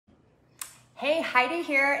Hey, Heidi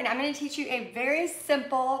here, and I'm going to teach you a very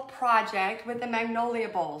simple project with the Magnolia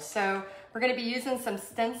Bowl. So we're going to be using some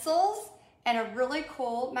stencils and a really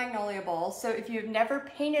cool Magnolia Bowl. So if you've never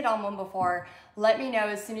painted on one before, let me know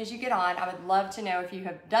as soon as you get on. I would love to know if you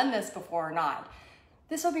have done this before or not.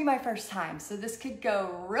 This will be my first time, so this could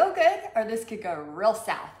go real good or this could go real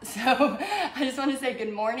south. So I just want to say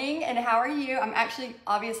good morning and how are you? I'm actually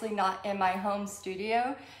obviously not in my home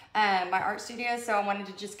studio, my art studio, so I wanted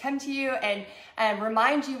to just come to you and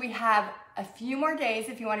remind you we have a few more days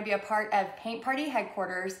if you want to be a part of Paint Party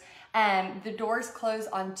Headquarters. The doors close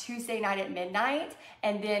on Tuesday night at midnight,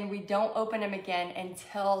 and then we don't open them again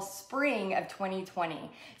until spring of 2020.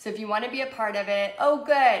 So if you want to be a part of it, oh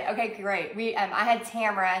good, okay, great. I had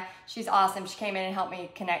Tamara, she's awesome. She came in and helped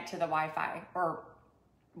me connect to the Wi-Fi or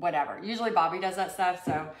whatever. Usually Bobby does that stuff,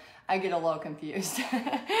 so I get a little confused.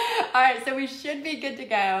 All right, so we should be good to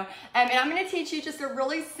go. And I'm going to teach you just a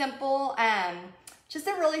really simple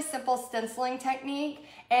stenciling technique.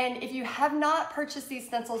 And if you have not purchased these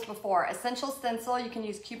stencils before, Essential Stencil, you can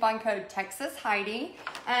use coupon code TexasHeidi,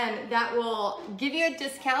 and that will give you a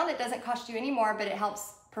discount. It doesn't cost you any more, but it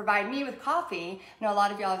helps provide me with coffee. I know a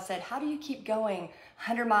lot of y'all have said, how do you keep going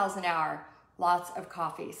 100 miles an hour? Lots of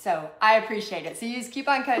coffee. So I appreciate it. So use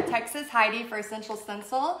coupon code TexasHeidi for Essential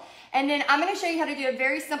Stencil. And then I'm going to show you how to do a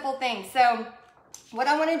very simple thing. So what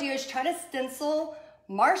I want to do is try to stencil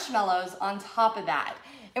marshmallows on top of that.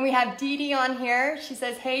 And we have Dee Dee on here. She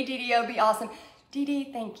says, hey Dee Dee, it'll be awesome. Dee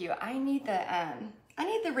Dee, thank you. I need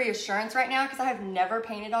the reassurance right now because I have never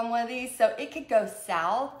painted on one of these. So it could go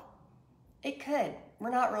south. It could. We're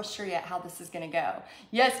not real sure yet how this is gonna go.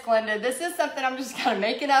 Yes, Glenda, this is something I'm just kind of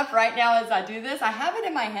making up right now as I do this. I have it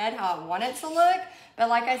in my head how I want it to look, but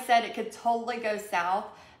like I said, it could totally go south.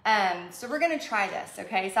 So we're gonna try this,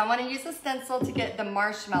 okay? So I wanna use a stencil to get the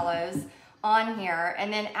marshmallows on here.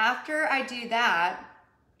 And then after I do that,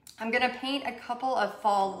 I'm gonna paint a couple of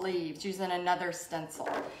fall leaves using another stencil.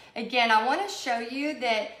 Again, I wanna show you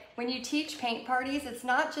that when you teach paint parties, it's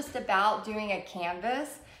not just about doing a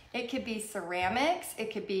canvas. It could be ceramics.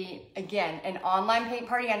 It could be, again, an online paint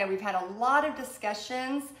party. I know we've had a lot of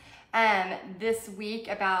discussions this week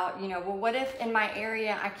about, well, what if in my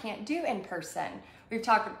area I can't do in person? We've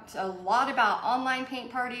talked a lot about online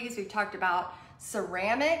paint parties. We've talked about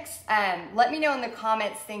ceramics. Let me know in the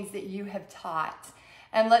comments things that you have taught.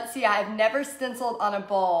 And let's see, I've never stenciled on a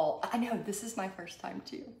bowl. I know, this is my first time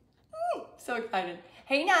too. So excited.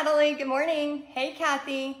 Hey Natalie, good morning. Hey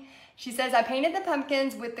Kathy. She says, I painted the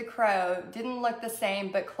pumpkins with the crow. Didn't look the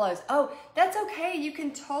same, but close. Oh, that's okay. You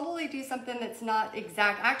can totally do something that's not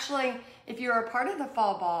exact. Actually, if you're a part of the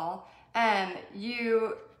fall ball,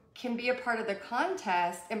 you can be a part of the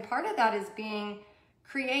contest. And part of that is being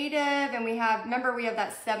creative. And we have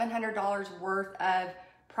that $700 worth of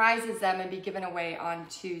prizes that will be given away on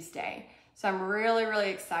Tuesday. So I'm really, really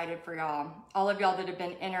excited for y'all. All of y'all that have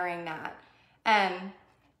been entering that.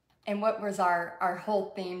 And what was our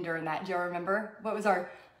whole theme during that? Do y'all remember? What was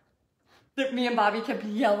that me and Bobby kept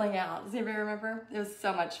yelling out? Does anybody remember? It was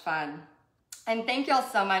so much fun. And thank y'all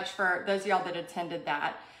so much for those of y'all that attended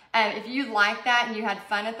that. If you like that and you had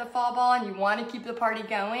fun at the fall ball and you want to keep the party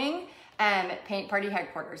going, Paint Party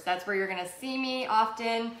Headquarters. That's where you're gonna see me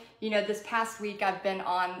often. This past week I've been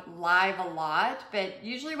on live a lot, but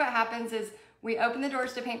usually what happens is we open the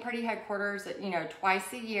doors to Paint Party Headquarters,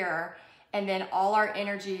 twice a year, and then all our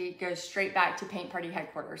energy goes straight back to Paint Party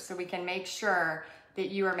Headquarters so we can make sure that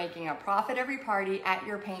you are making a profit every party at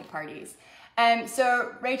your paint parties.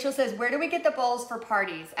 So Rachel says, where do we get the bowls for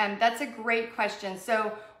parties? That's a great question.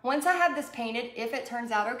 So once I have this painted, if it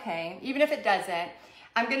turns out okay, even if it doesn't,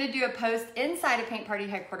 I'm gonna do a post inside of Paint Party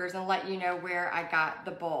Headquarters and let you know where I got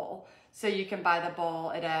the bowl. So you can buy the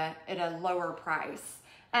bowl at a lower price.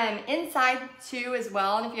 Inside too as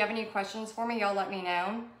well, and if you have any questions for me, y'all let me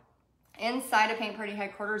know. Inside of Paint Party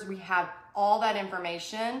Headquarters, we have all that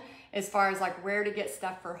information as far as like where to get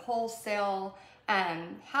stuff for wholesale,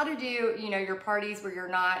 how to do, your parties where you're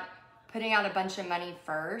not putting out a bunch of money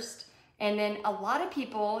first. And then a lot of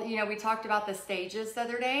people, we talked about the stages the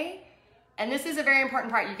other day, and this is a very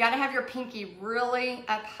important part. You gotta have your pinky really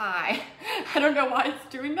up high. I don't know why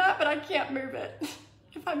it's doing that, but I can't move it.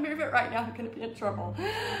 If I move it right now, I'm gonna be in trouble. So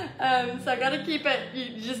I gotta keep it,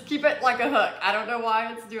 you just keep it like a hook. I don't know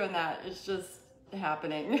why it's doing that. It's just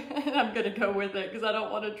happening. And I'm gonna go with it because I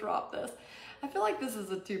don't wanna drop this. I feel like this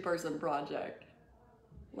is a two-person project.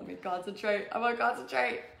 Let me concentrate. I wanna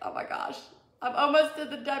concentrate. Oh my gosh. I'm almost to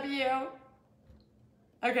the W.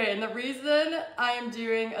 Okay, and the reason I am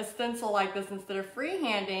doing a stencil like this instead of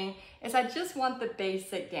freehanding is I just want the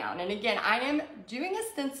basic down. And again, I am doing a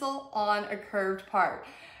stencil on a curved part.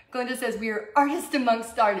 Glenda says, we are artists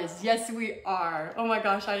amongst artists. Yes, we are. Oh my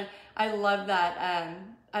gosh, I love that.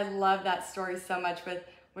 I love that story so much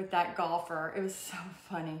with that golfer. It was so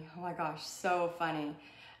funny. Oh my gosh, so funny.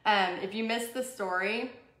 If you missed the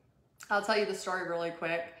story, I'll tell you the story really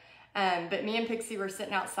quick. But me and Pixie were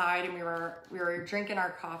sitting outside and we were drinking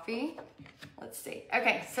our coffee. Let's see.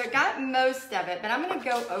 Okay, so it got most of it, but I'm gonna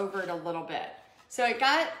go over it a little bit. So it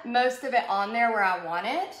got most of it on there where I want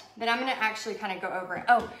it, but I'm gonna actually kind of go over it.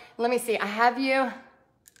 Oh, let me see. I have you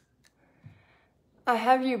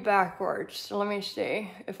backwards. So let me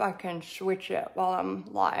see if I can switch it while I'm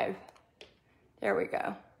live. There we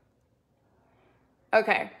go.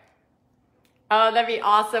 Okay. Oh, that'd be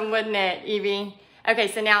awesome, wouldn't it, Evie? Okay,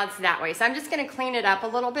 so now it's that way. So I'm just gonna clean it up a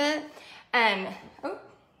little bit. Oh,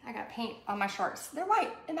 I got paint on my shorts. They're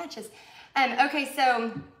white, it matches. Okay,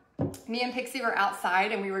 so me and Pixie were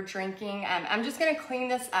outside and we were drinking. I'm just gonna clean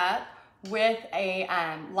this up with a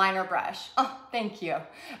liner brush. Oh, thank you.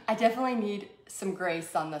 I definitely need some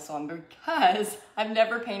grace on this one because I've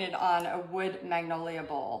never painted on a wood Magnolia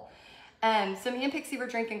Bowl. So me and Pixie were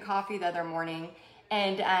drinking coffee the other morning,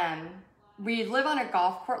 and we live on a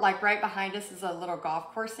golf course, like right behind us is a little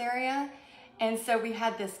golf course area. And so we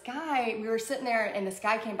had this guy, we were sitting there and this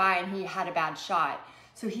guy came by and he had a bad shot.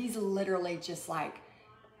 So he's literally just like,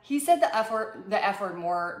 he said the F word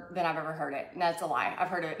more than I've ever heard it. And that's a lie. I've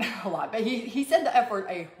heard it a lot, but he said the F word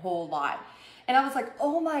a whole lot. And I was like,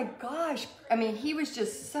 oh my gosh. I mean, he was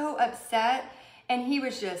just so upset and he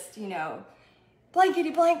was just, you know, blankety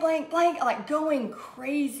blank, blank, blank, like going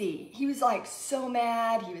crazy. He was like so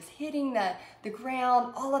mad. He was hitting the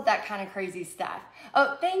ground, all of that kind of crazy stuff.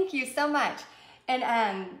 Oh, thank you so much. And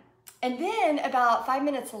then about 5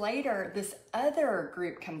 minutes later, this other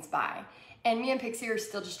group comes by. And me and Pixie are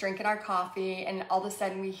still just drinking our coffee, and all of a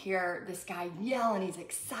sudden we hear this guy yell, and he's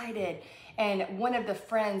excited. And one of the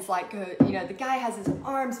friends, like, you know, the guy has his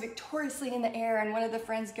arms victoriously in the air, and one of the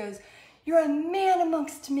friends goes, "You're a man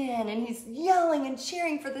amongst men," and he's yelling and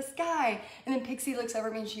cheering for this guy. And then Pixie looks over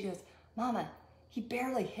at me and she goes, "Mama, he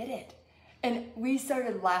barely hit it." And we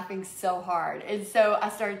started laughing so hard. And so I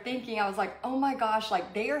started thinking, I was like, oh my gosh,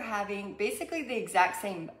 like they are having basically the exact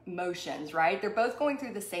same motions, right? They're both going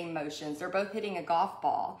through the same motions. They're both hitting a golf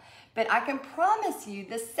ball. But I can promise you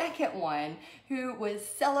the second one who was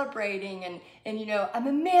celebrating and you know, I'm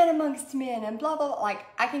a man amongst men and blah, blah, blah. Like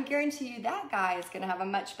I can guarantee you that guy is gonna have a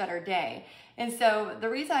much better day. And so the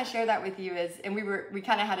reason I share that with you is, and we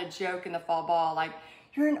kind of had a joke in the fall ball, like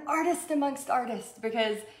you're an artist amongst artists,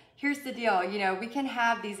 because here's the deal, you know, we can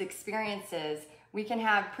have these experiences, we can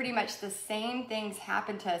have pretty much the same things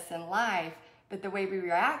happen to us in life, but the way we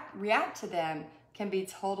react to them can be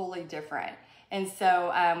totally different. And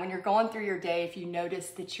so when you're going through your day, if you notice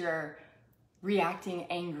that you're reacting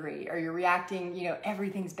angry or you're reacting, you know,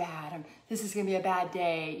 everything's bad, this is gonna be a bad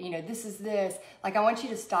day, you know, this is this, like I want you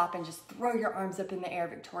to stop and just throw your arms up in the air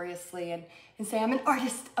victoriously and say, I'm an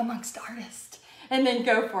artist amongst artists. And then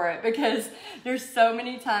go for it, because there's so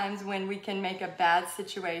many times when we can make a bad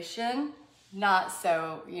situation not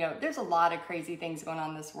so, you know, there's a lot of crazy things going on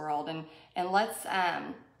in this world, and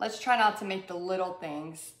let's try not to make the little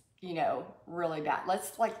things, you know, really bad.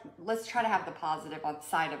 Let's try to have the positive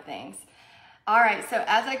side of things. All right, so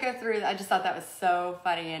as I go through, I just thought that was so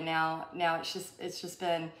funny, and now it's just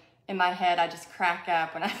been in my head. I just crack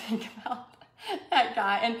up when I think about that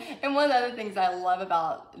guy. And one of the other things I love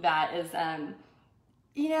about that is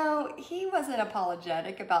you know, he wasn't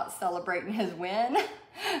apologetic about celebrating his win.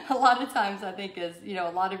 A lot of times I think is, you know,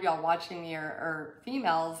 a lot of y'all watching me are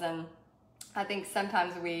females, and I think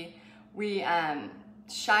sometimes we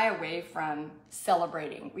shy away from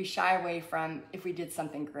celebrating. We shy away from if we did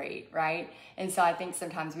something great, right? And so I think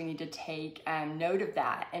sometimes we need to take note of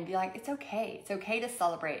that and be like, it's okay. It's okay to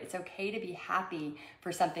celebrate. It's okay to be happy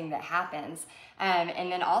for something that happens.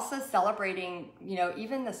 And then also celebrating, you know,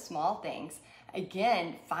 even the small things.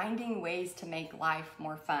 Again, finding ways to make life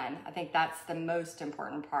more fun. I think that's the most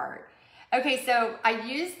important part. Okay, so I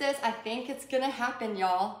use this. I think it's gonna happen,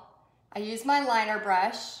 y'all. I use my liner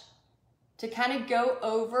brush to kind of go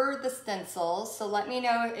over the stencils. So let me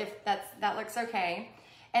know if that looks okay.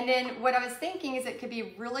 And then what I was thinking is it could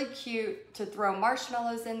be really cute to throw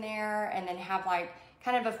marshmallows in there and then have like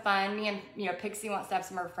kind of a fun, me and, you know, Pixie wants to have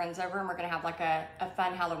some of her friends over, and we're gonna have like a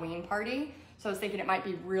fun Halloween party. So I was thinking it might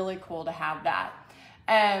be really cool to have that.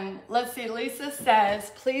 Let's see, Lisa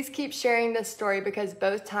says, please keep sharing this story because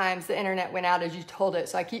both times the internet went out as you told it,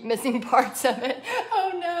 so I keep missing parts of it.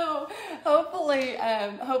 Oh no,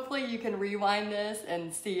 hopefully you can rewind this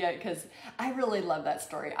and see it, because I really love that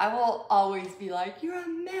story. I will always be like, you're a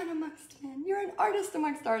man amongst men, you're an artist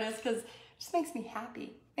amongst artists, because it just makes me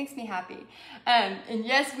happy. Makes me happy. And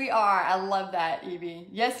yes, we are. I love that, Evie.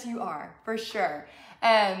 Yes, you are, for sure.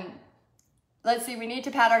 Let's see, we need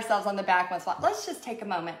to pat ourselves on the back once in a while. Let's just take a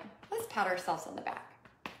moment. Let's pat ourselves on the back.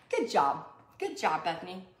 Good job. Good job,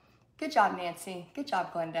 Bethany. Good job, Nancy. Good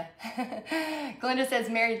job, Glenda. Glenda says,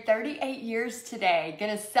 married 38 years today.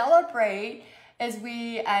 Gonna celebrate as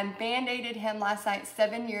we band-aided him last night,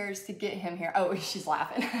 7 years to get him here. Oh, she's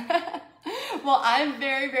laughing. Well, I'm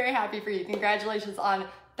very, very happy for you. Congratulations on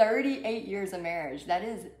 38 years of marriage. That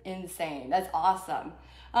is insane. That's awesome.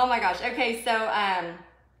 Oh my gosh. Okay, so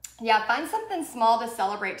yeah, find something small to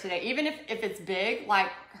celebrate today, even if it's big,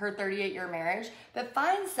 like her 38-year marriage, but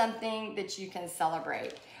find something that you can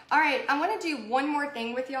celebrate. All right, I want to do one more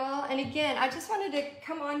thing with y'all. And again, I just wanted to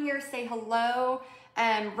come on here, say hello,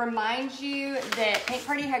 and remind you that Paint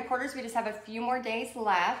Party Headquarters, we just have a few more days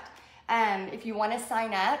left. If you want to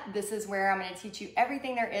sign up, this is where I'm going to teach you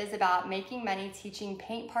everything there is about making money teaching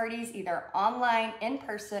paint parties, either online, in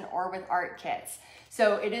person, or with art kits.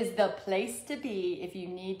 So it is the place to be if you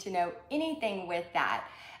need to know anything with that.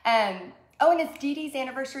 Oh, and it's Dee Dee's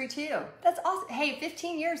anniversary too. That's awesome. Hey,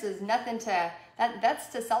 15 years is nothing to, that's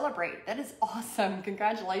to celebrate. That is awesome.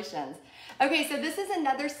 Congratulations. Okay, so this is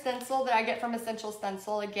another stencil that I get from Essential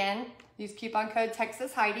Stencil. Again, use coupon code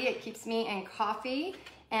Texas Heidi. It keeps me in coffee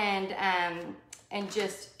and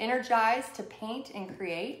just energized to paint and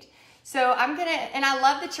create. So I'm gonna, and I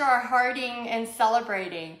love that you are hearting and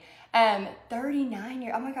celebrating. 39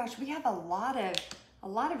 years, oh my gosh, we have a lot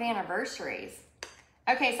of anniversaries.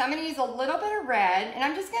 Okay, so I'm gonna use a little bit of red, and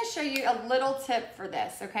I'm just gonna show you a little tip for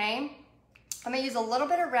this, okay? I'm gonna use a little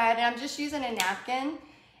bit of red, and I'm just using a napkin.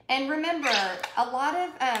 And remember, a lot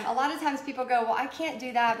of times people go, well, I can't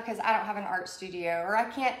do that because I don't have an art studio, or I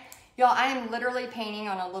can't. Y'all, I am literally painting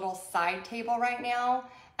on a little side table right now,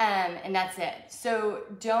 and that's it. So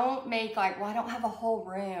don't make like, well, I don't have a whole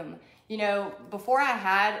room. You know, before I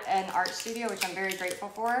had an art studio, which I'm very grateful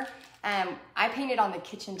for, I painted on the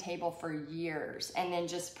kitchen table for years, and then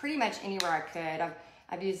just pretty much anywhere I could.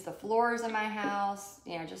 I've used the floors in my house,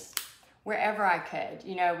 you know, just wherever I could.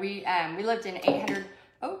 You know, we lived in 800,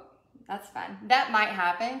 oh, that's fun. That might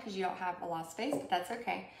happen because you don't have a lot of space, but that's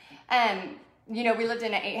okay. You know, we lived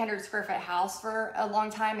in an 800 square foot house for a long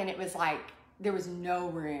time, and it was like, there was no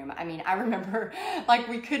room. I mean, I remember like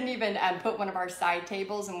we couldn't even put one of our side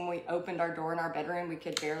tables, and when we opened our door in our bedroom, we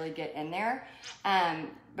could barely get in there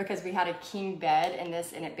because we had a king bed in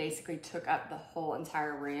this, and it basically took up the whole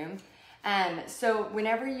entire room. So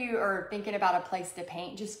whenever you are thinking about a place to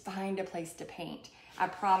paint, just find a place to paint. I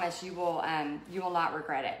promise you will not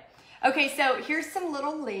regret it. Okay, so here's some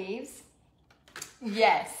little leaves.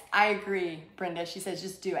 Yes, I agree, Brenda. She says,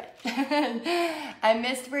 just do it. I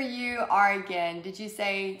missed where you are again. Did you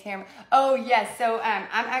say, Tamara? Oh, yes. So I'm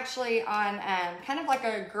actually on kind of like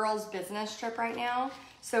a girls' business trip right now.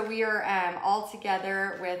 So we are all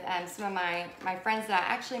together with some of my friends that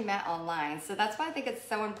I actually met online. So that's why I think it's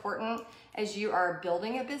so important as you are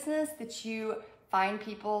building a business that you find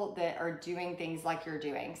people that are doing things like you're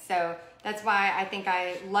doing. So that's why I think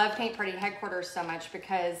I love Paint Party Headquarters so much,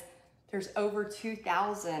 because there's over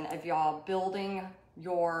 2,000 of y'all building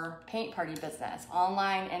your paint party business,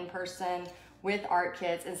 online, in person, with art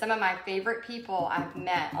kits. And some of my favorite people I've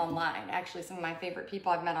met online, actually some of my favorite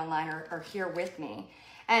people I've met online are here with me.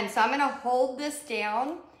 And so I'm gonna hold this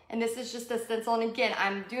down, and this is just a stencil. And again,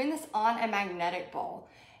 I'm doing this on a magnetic bowl.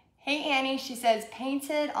 Hey Annie, she says,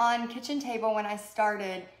 painted on kitchen table when I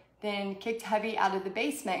started, then kicked hubby out of the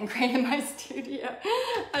basement and created my studio.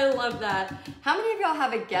 I love that. How many of y'all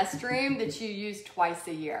have a guest room that you use twice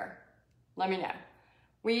a year? Let me know.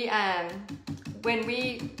 We, when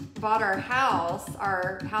we bought our house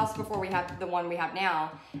before we have the one we have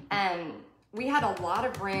now, we had a lot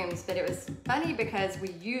of rooms, but it was funny because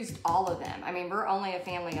we used all of them. I mean, we're only a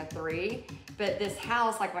family of 3, but this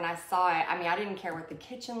house, like when I saw it, I mean, I didn't care what the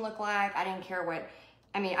kitchen looked like. I didn't care what,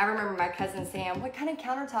 I mean, I remember my cousin saying, what kind of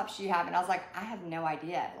countertops do you have? And I was like, I have no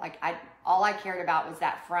idea. Like, all I cared about was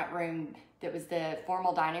that front room that was the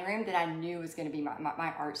formal dining room that I knew was gonna be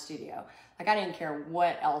my art studio. Like, I didn't care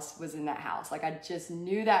what else was in that house. Like, I just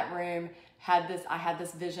knew that room, I had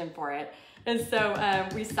this vision for it. And so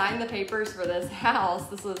we signed the papers for this house.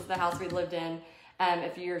 This was the house we lived in a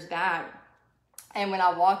few years back. And when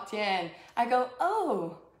I walked in, I go,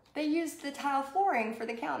 oh, they used the tile flooring for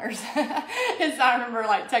the counters. And so I remember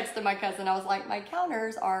like texting my cousin, I was like, my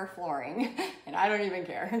counters are flooring. And I don't even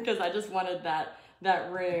care, because I just wanted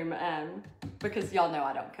that room, because y'all know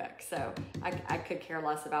I don't cook. So I could care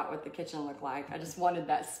less about what the kitchen looked like. I just wanted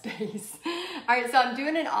that space. All right, so I'm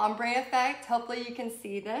doing an ombre effect. Hopefully you can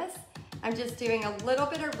see this. I'm just doing a little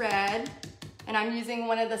bit of red And I'm using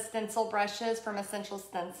one of the stencil brushes from Essential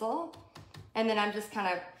Stencil. And then I'm just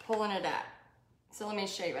kind of pulling it up. So let me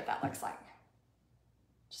show you what that looks like.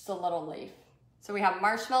 Just a little leaf. So we have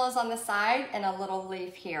marshmallows on the side and a little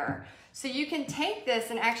leaf here. So you can take this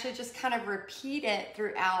and actually just kind of repeat it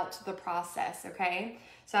throughout the process, okay?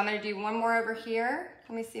 So I'm gonna do one more over here.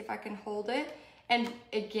 Let me see if I can hold it. And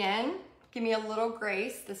again, give me a little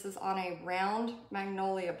grace. This is on a round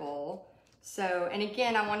Magnolia Bowl. So, and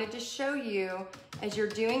again, I wanted to show you, as you're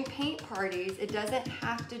doing paint parties, it doesn't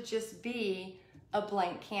have to just be a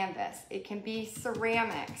blank canvas. It can be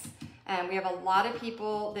ceramics. We have a lot of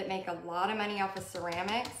people that make a lot of money off of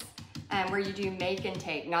ceramics, where you do make and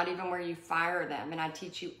take, not even where you fire them. And I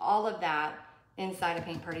teach you all of that inside of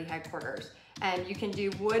Paint Party Headquarters. And you can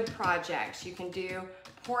do wood projects, you can do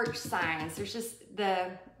porch signs. There's just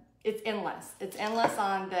it's endless. It's endless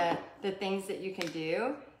on the things that you can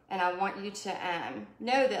do. And I want you to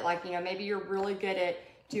know that, like, you know, maybe you're really good at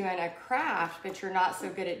doing a craft, but you're not so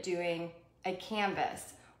good at doing a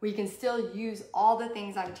canvas. We can still use all the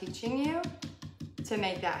things I'm teaching you to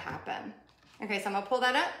make that happen. Okay, so I'm gonna pull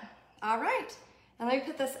that up. All right, and let me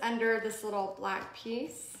put this under this little black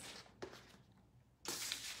piece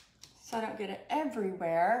so I don't get it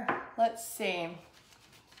everywhere. Let's see.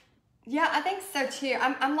 Yeah, I think so too.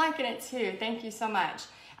 I'm liking it too. Thank you so much.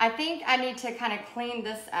 I think I need to kind of clean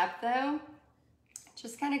this up though.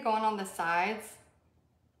 Just kind of going on the sides,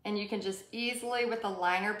 and you can just easily with a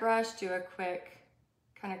liner brush do a quick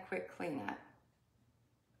cleanup.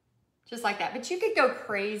 Just like that. But you could go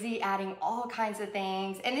crazy adding all kinds of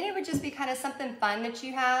things, and then it would just be kind of something fun that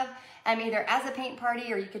you have, either as a paint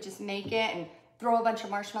party, or you could just make it and throw a bunch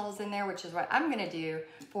of marshmallows in there, which is what I'm gonna do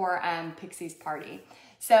for Pixie's party.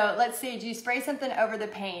 So let's see, do you spray something over the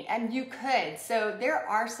paint? And you could. So there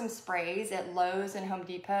are some sprays at Lowe's and Home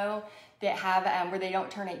Depot that have where they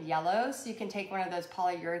don't turn it yellow. So you can take one of those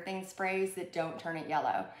polyurethane sprays that don't turn it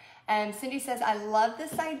yellow. And Cindy says, I love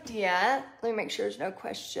this idea. Let me make sure there's no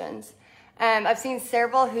questions. I've seen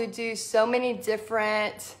several who do so many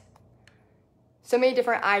different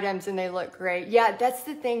items and they look great. Yeah, that's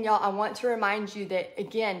the thing, y'all. I want to remind you that,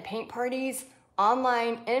 again, paint parties,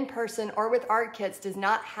 online, in person, or with art kits does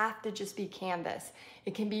not have to just be canvas.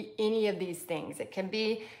 It can be any of these things. It can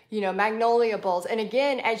be, you know, Magnolia Bowls. And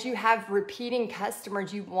again, as you have repeating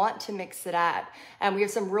customers, you want to mix it up. And we have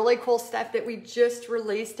some really cool stuff that we just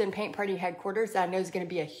released in Paint Party Headquarters that I know is going to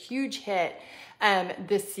be a huge hit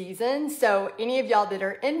this season. So any of y'all that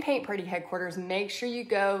are in Paint Party Headquarters, make sure you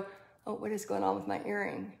go. Oh, what is going on with my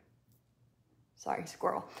earring? Sorry,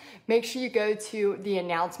 squirrel. Make sure you go to the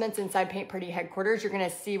announcements inside Paint Party Headquarters. You're gonna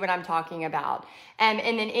see what I'm talking about. And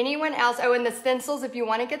then anyone else, oh, and the stencils, if you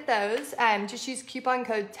wanna get those, just use coupon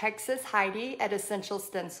code TexasHeidi at Essential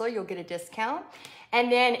Stencil. You'll get a discount.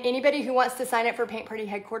 And then anybody who wants to sign up for Paint Party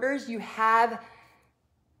Headquarters, you have,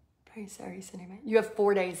 you have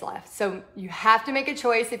 4 days left. So you have to make a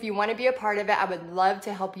choice if you want to be a part of it. I would love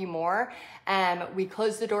to help you more. We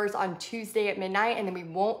close the doors on Tuesday at midnight, and then we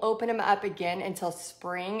won't open them up again until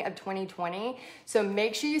spring of 2020. So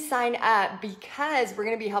make sure you sign up, because we're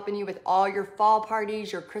going to be helping you with all your fall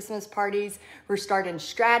parties, your Christmas parties. We're starting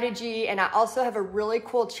strategy, and I also have a really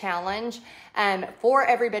cool challenge for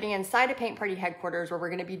everybody inside of Paint Party Headquarters, where we're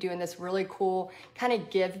going to be doing this really cool kind of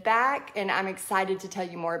give back, and I'm excited to tell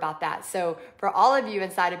you more about that. So for all of you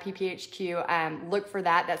inside of PPHQ, look for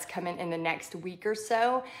that. That's coming in the next week or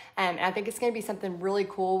so, and I think it's going to be something really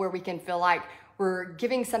cool where we can feel like we're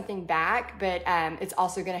giving something back, but it's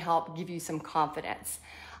also going to help give you some confidence.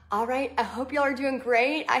 All right, I hope y'all are doing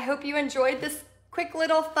great. I hope you enjoyed this quick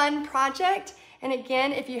little fun project. And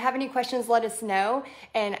again, if you have any questions, let us know.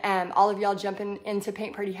 And all of y'all jumping into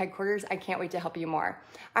Paint Party Headquarters, I can't wait to help you more.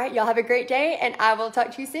 All right, y'all have a great day, and I will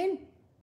talk to you soon.